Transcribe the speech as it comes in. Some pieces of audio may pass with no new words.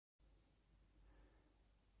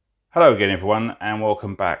Hello again everyone and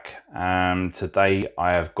welcome back. Today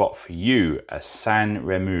I have got for you a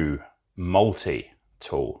SANRENMU Multi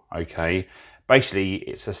tool. Okay, basically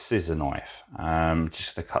it's a scissor knife.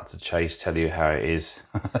 Just to cut to the chase, tell you how it is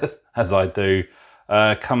as I do.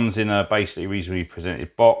 Comes in a basically reasonably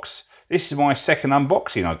presented box. This is my second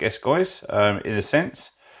unboxing, I guess, guys. In a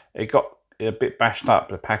sense, it got a bit bashed up,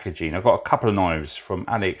 the packaging. I've got a couple of knives from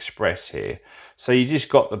AliExpress here. So you just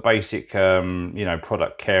got the basic, you know,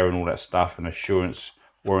 product care and all that stuff and assurance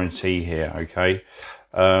warranty here, okay?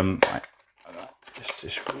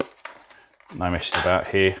 Just no messing about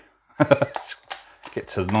here. Get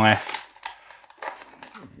to the knife.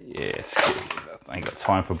 Yes, I ain't got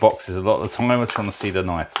time for boxes a lot of the time. I'm trying to see the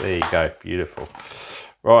knife. There you go, beautiful.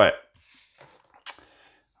 Right,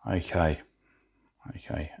 okay,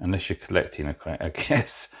 unless you're collecting, okay, I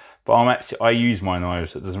guess. But I use my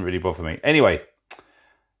knives, that doesn't really bother me. Anyway,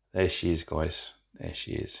 there she is, guys. There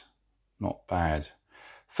she is. Not bad.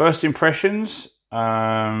 First impressions,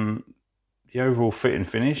 the overall fit and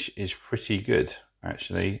finish is pretty good,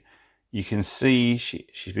 actually. You can see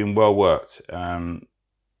she's been well worked.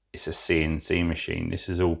 It's a CNC machine. This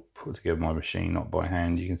is all put together by machine, not by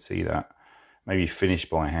hand. You can see that. Maybe finished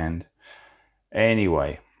by hand.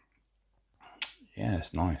 Anyway, yeah,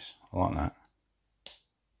 it's nice. I like that.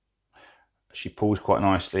 She pulls quite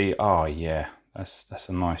nicely. Oh yeah, that's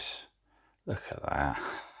a nice, look at that.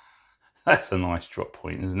 That's a nice drop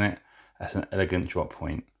point, isn't it? That's an elegant drop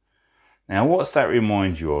point. Now, what's that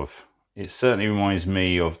remind you of? It certainly reminds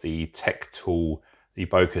me of the tech tool, the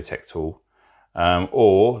Boker tech tool,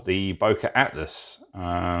 or the Boker Atlas.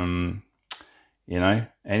 You know,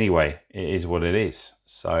 anyway, it is what it is.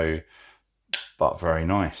 So, but very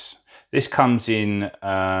nice. This comes in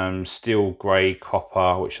steel, grey,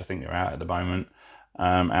 copper, which I think they're out at the moment,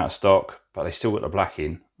 out of stock, but they still got the black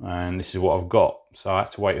in, and this is what I've got. So I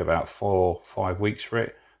had to wait about 4 or 5 weeks for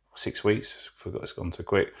it, 6 weeks, forgot it's gone too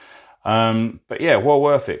quick. But yeah, well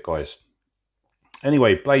worth it, guys.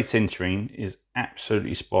 Anyway, blade centering is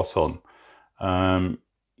absolutely spot on.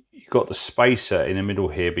 You've got the spacer in the middle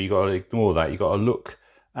here, but you've got to ignore that. You've got to look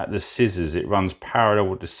at the scissors. It runs parallel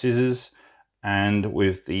with the scissors and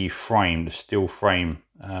with the frame, the steel frame,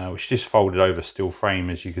 which is just folded over steel frame,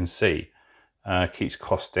 as you can see. Keeps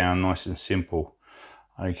costs down, nice and simple.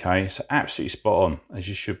 Okay, so absolutely spot on, as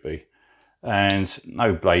you should be. And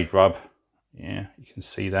no blade rub. Yeah, you can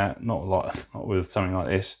see that. Not a lot, not with something like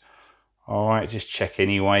this. All right, just check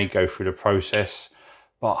anyway, go through the process.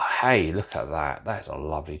 But hey, look at that. That's a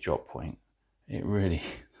lovely drop point. It really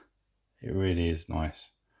is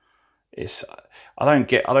nice. It's, I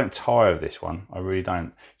don't tire of this one. I really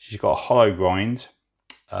don't. She's got a hollow grind.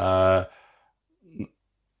 No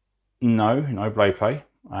blade play.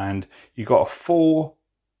 And you got a full,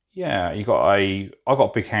 yeah, I got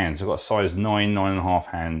big hands. I've got size 9.5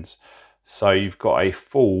 hands. So you've got a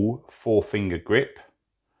full 4-finger grip.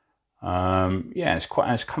 Yeah, it's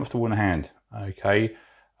comfortable in the hand. Okay.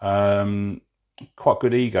 Quite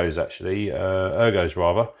good ergos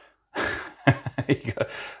rather.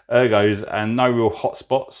 Ergos, and no real hot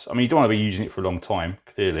spots. I mean, you don't want to be using it for a long time,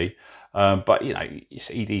 clearly, but you know, it's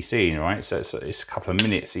EDC, right? So it's a couple of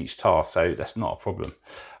minutes each task, so that's not a problem.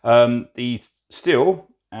 The steel,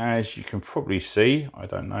 as you can probably see, I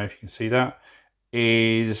don't know if you can see that,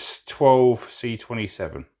 is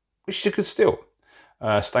 12C27, which is a good steel,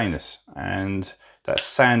 stainless, and that's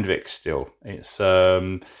Sandvik steel. It's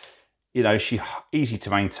you know, easy to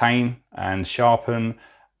maintain and sharpen,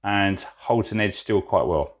 and holds an edge still quite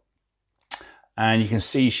well. And you can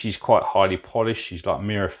see she's quite highly polished. She's like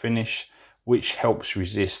mirror finish, which helps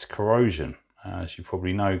resist corrosion, as you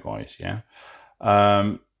probably know, guys. Yeah.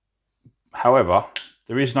 However,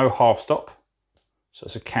 there is no half stop, so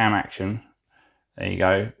it's a cam action. There you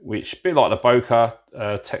go. Which a bit like the Boker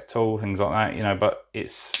tech tool, things like that, you know. But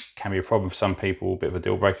can be a problem for some people, a bit of a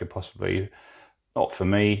deal breaker possibly. Not for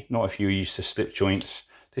me. Not if you're used to slip joints.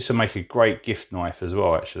 This will make a great gift knife as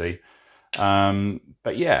well, actually.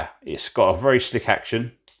 But yeah, it's got a very slick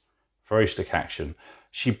action. Very slick action.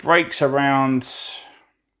 She breaks around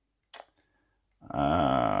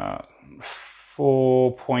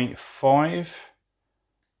 4.5,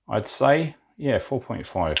 I'd say. Yeah,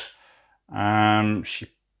 4.5. She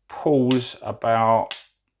pulls about,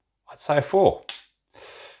 I'd say, a 4.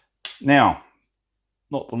 Now,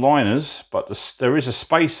 not the liners, but there is a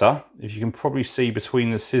spacer. If you can probably see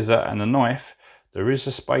between the scissor and the knife, there is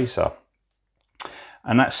a spacer.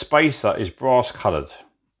 And that spacer is brass coloured.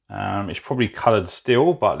 It's probably coloured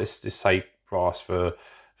steel, but let's just say brass for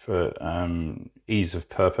ease of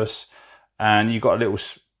purpose. And you've got a little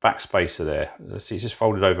back spacer there. See, it's just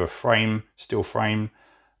folded over a frame, steel frame,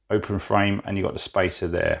 open frame, and you got the spacer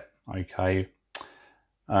there. Okay.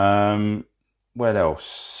 What else?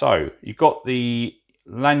 So you got the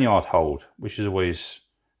lanyard hold, which is always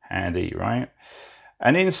handy, right?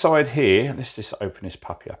 And inside here, let's just open this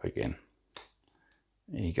puppy up again.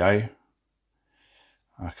 There you go.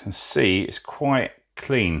 I can see it's quite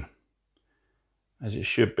clean, as it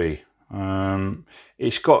should be.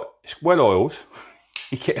 It's well oiled.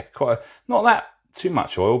 You get not that too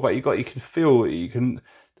much oil, but you can feel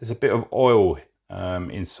there's a bit of oil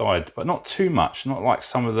inside, but not too much, not like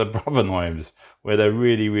some of the brother knives where they're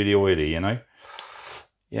really, really oily, you know.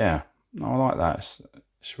 Yeah, no, I like that.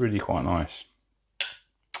 It's really quite nice.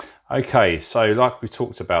 Okay, so like we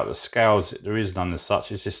talked about, the scales, there is none as such.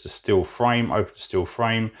 It's just a steel frame, open steel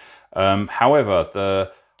frame. However,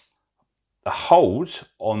 the hold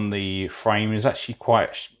on the frame is actually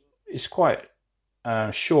quite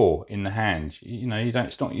sure in the hand. You know, you're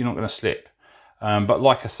not going to slip. But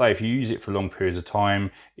like I say, if you use it for long periods of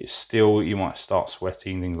time, it's still, you might start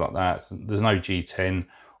sweating, things like that. So there's no G10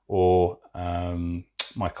 or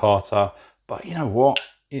micarta, but you know what?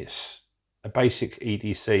 It's a basic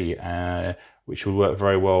EDC, which will work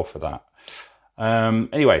very well for that.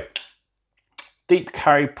 Anyway, deep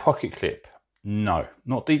carry pocket clip. No,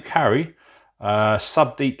 not deep carry,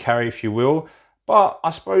 sub deep carry, if you will. But I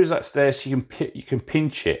suppose that's there so you can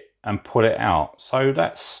pinch it and pull it out. So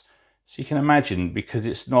you can imagine, because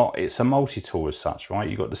it's a multi-tool as such, right?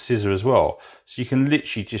 You've got the scissor as well. So you can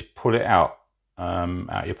literally just pull it out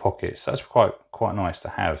your pockets. That's quite nice to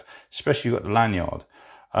have, especially if you've got the lanyard.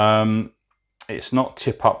 It's not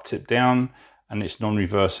tip up, tip down, and it's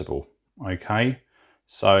non-reversible, okay?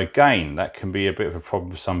 So again, that can be a bit of a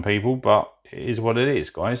problem for some people, but it is what it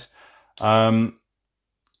is, guys. The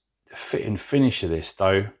fit and finish of this,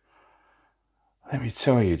 though, let me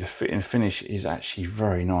tell you, the fit and finish is actually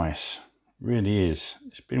very nice. It really is.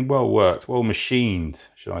 It's been well worked, well machined,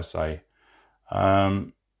 should I say.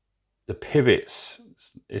 The pivots,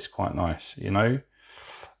 it's quite nice, you know.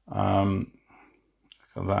 Look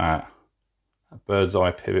at that. A bird's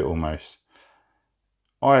eye pivot almost.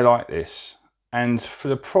 I like this. And for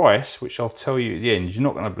the price, which I'll tell you at the end, you're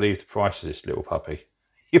not going to believe the price of this little puppy.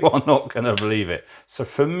 You are not going to believe it. So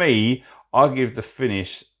for me, I give the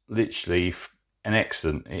finish literally an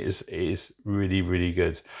excellent. It is really, really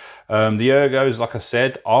good. The ergos, like I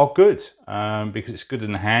said, are good because it's good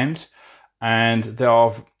in the hand, and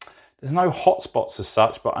there's no hot spots as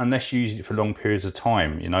such, but unless you use it for long periods of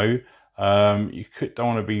time, you know, you don't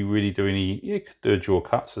want to be really doing you could do draw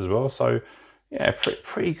cuts as well. So yeah,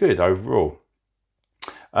 pretty good overall.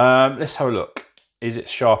 Let's have a look. Is it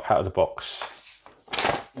sharp out of the box?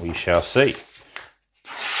 We shall see.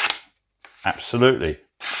 Absolutely.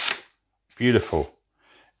 Beautiful.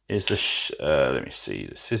 Is the let me see,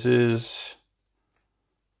 the scissors.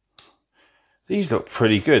 These look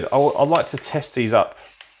pretty good. I'd like to test these up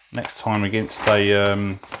next time against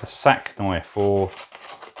a sack knife or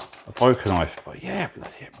a Boker knife. But yeah,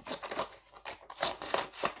 bloody hell.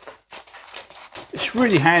 It's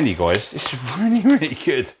really handy, guys. This is really, really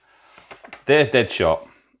good. They're dead sharp.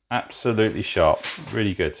 Absolutely sharp.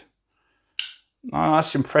 Really good. No,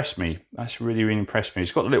 that's impressed me. That's really, really impressed me.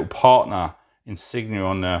 It's got a little partner insignia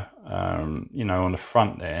on the, you know, on the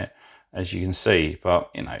front there, as you can see. But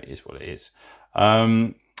you know, it is what it is.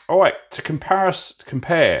 All right, to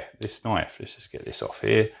compare this knife. Let's just get this off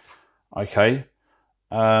here. Okay.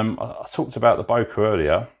 I talked about the Boker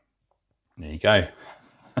earlier. There you go.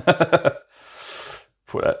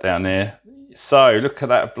 Put that down there. So look at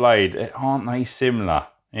that blade. Aren't they similar?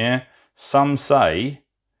 Yeah. Some say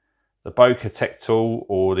the Boker Tech Tool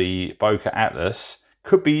or the Boker Atlas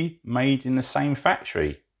could be made in the same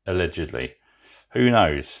factory, allegedly. Who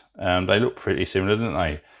knows? They look pretty similar, don't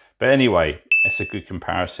they? But anyway, it's a good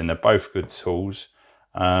comparison. They're both good tools.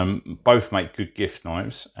 Both make good gift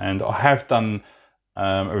knives. And I have done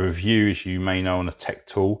a review, as you may know, on a Tech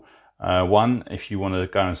Tool one. If you want to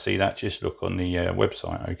go and see that, just look on the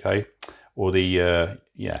website, okay? Or the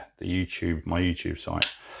YouTube, my YouTube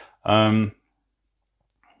site.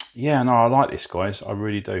 Yeah, no, I like this, guys. I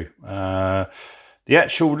really do. The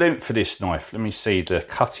actual length for this knife, let me see, the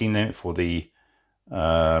cutting length or the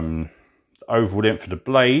overall length for the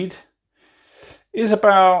blade is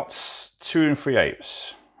about 2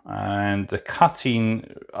 3/8, and the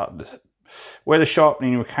cutting, where the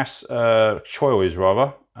sharpening choil is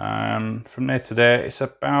rather, from there to there, it's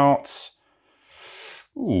about,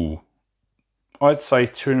 I'd say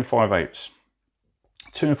 2 5/8.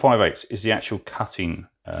 2 5/8 is the actual cutting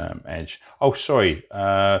edge. Oh, sorry,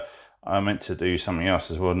 I meant to do something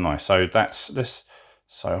else as well, didn't I? So that's this.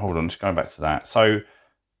 So hold on, just going back to that. So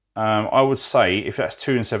I would say if that's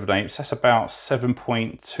 2 7/8, that's about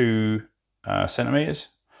 7.2 centimeters.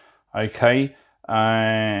 Okay,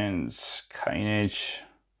 and cutting edge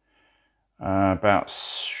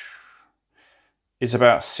is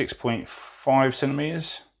about 6.5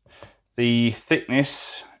 centimeters. The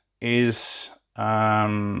thickness is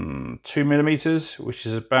 2 millimeters, which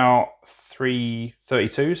is about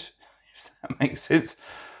 3/32s, if that makes sense.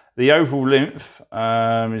 The overall length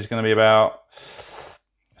is going to be about,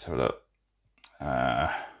 let's have a look.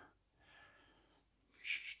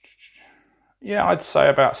 Yeah, I'd say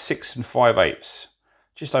about 6 5/8,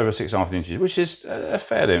 just over 6.5 inches, which is a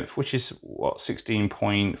fair length, which is what,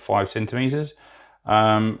 16.5 centimeters.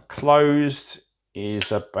 Closed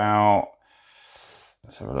is about,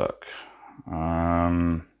 let's have a look.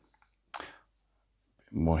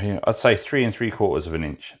 More here, I'd say 3 3/4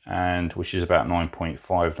 inch, and which is about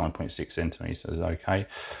 9.5, 9.6 centimeters. Okay.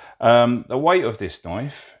 The weight of this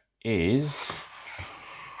knife is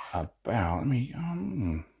about, let me,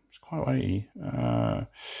 it's quite weighty,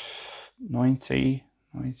 90,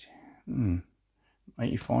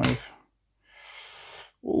 85,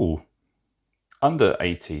 ooh, under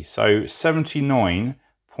 80, so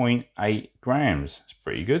 79.8 grams. It's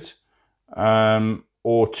pretty good.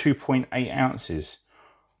 Or 2.8 ounces.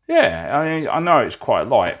 Yeah, I mean, I know it's quite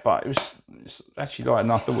light, but it's actually lighter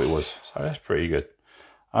than I thought it was, so that's pretty good.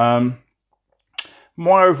 My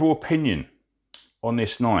overall opinion on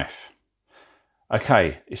this knife.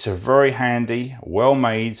 Okay, it's a very handy,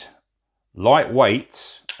 well-made,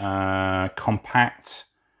 lightweight, compact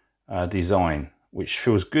design, which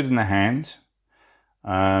feels good in the hand.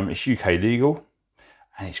 It's UK legal,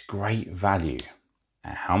 and it's great value.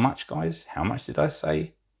 And how much, guys? How much did I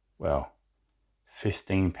say? Well,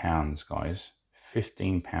 £15, guys.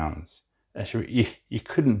 £15. That's, you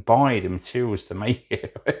couldn't buy the materials to make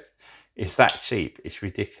it. It's that cheap. It's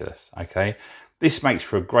ridiculous. Okay, this makes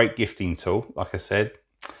for a great gifting tool, like I said,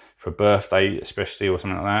 for a birthday especially, or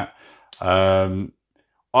something like that.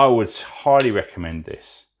 I would highly recommend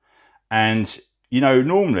this. And you know,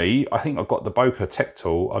 normally I think I got the Boker Tech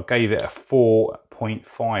tool, I gave it a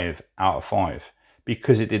 4.5 out of 5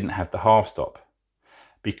 because it didn't have the half stop,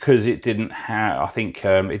 because it didn't have, I think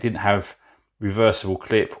it didn't have reversible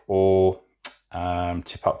clip or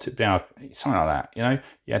tip up, tip down, something like that. You know,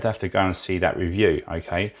 you had to have to go and see that review.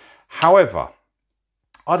 Okay, however,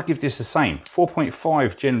 I'd give this the same,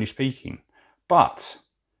 4.5 generally speaking, but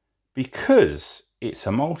because it's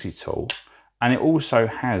a multi-tool and it also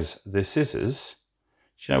has the scissors,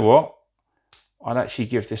 do you know what? I'd actually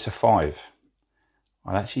give this a 5.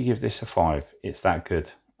 I'd actually give this a 5. It's that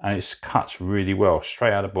good, and it's cuts really well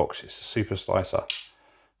straight out of the box. It's a super slicer.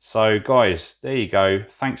 So guys, there you go.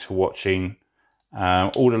 Thanks for watching.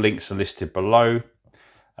 All the links are listed below.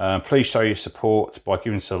 Please show your support by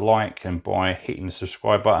giving us a like and by hitting the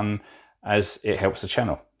subscribe button, as it helps the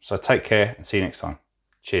channel. So take care and see you next time.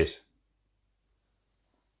 Cheers.